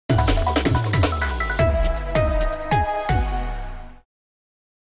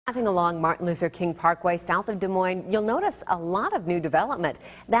Driving along Martin Luther King Parkway south of Des Moines, you'll notice a lot of new development.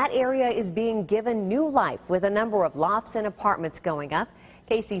 That area is being given new life with a number of lofts and apartments going up.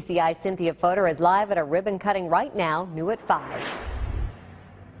 KCCI Cynthia Fodor is live at a ribbon cutting right now, new at 5.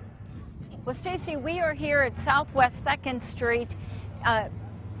 Well, Stacy, we are here at Southwest 2nd Street,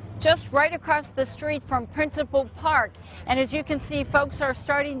 just right across the street from Principal Park. And as you can see, folks are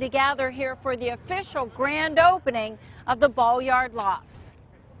starting to gather here for the official grand opening of the Ball-Yard Lofts.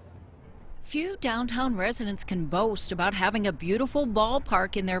 Few downtown residents can boast about having a beautiful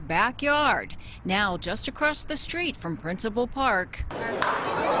ballpark in their backyard. Now, just across the street from Principal Park,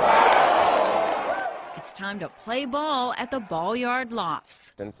 it's time to play ball at the Ball-Yard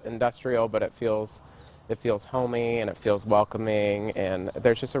Lofts. It's industrial, but it feels homey and it feels welcoming, and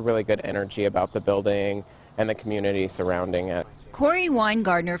there's just a really good energy about the building and the community surrounding it. Corey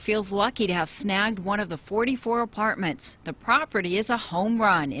Weingardner feels lucky to have snagged one of the 44 apartments. The property is a home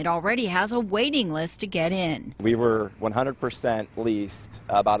run. It already has a waiting list to get in. We were 100% leased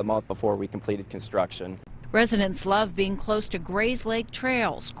about a month before we completed construction. Residents love being close to Grays Lake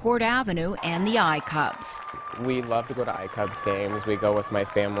Trails, Court Avenue, and the I-Cubs. We love to go to I-Cubs games. We go with my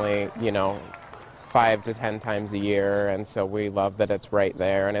family, 5 to 10 times a year, and so we love that it's right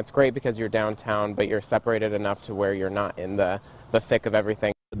there. And it's great because you're downtown, but you're separated enough to where you're not in the thick of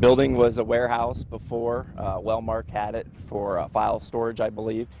everything. The building was a warehouse before. Wellmark had it for file storage, I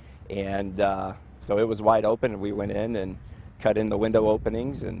believe, and so it was wide open, and we went in and cut in the window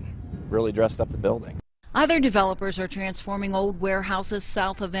openings and really dressed up the building. Other developers are transforming old warehouses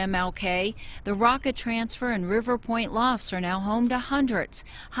south of MLK. The Rocket Transfer and River Point Lofts are now home to hundreds.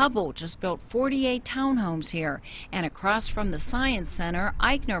 Hubble just built 48 townhomes here. And across from the Science Center,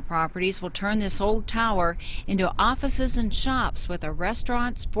 Eichner Properties will turn this old tower into offices and shops with a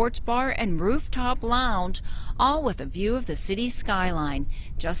restaurant, sports bar, and rooftop lounge, all with a view of the city skyline,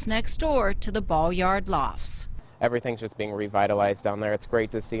 just next door to the Ball-Yard Lofts. Everything's just being revitalized down there. It's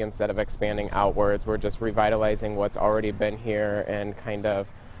great to see. Instead of expanding outwards, we're just revitalizing what's already been here and kind of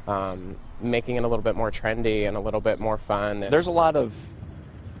making it a little bit more trendy and a little bit more fun. There's a lot of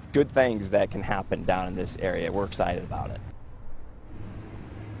good things that can happen down in this area. We're excited about it.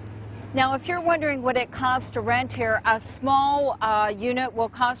 Now, if you're wondering what it costs to rent here, a small unit will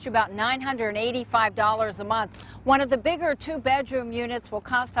cost you about $985 a month. One of the bigger two-bedroom units will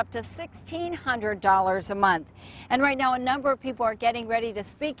cost up to $1,600 a month. And right now, a number of people are getting ready to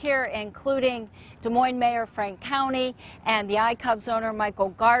speak here, including Des Moines Mayor Frank County and the I-Cubs owner Michael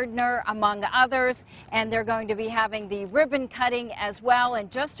Gardner, among others. And they're going to be having the ribbon cutting as well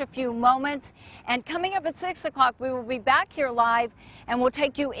in just a few moments. And coming up at 6 o'clock, we will be back here live, and we'll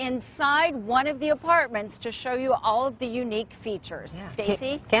take you inside one of the apartments to show you all of the unique features. Yeah.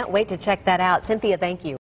 Stacy? Can't wait to check that out. Cynthia, thank you.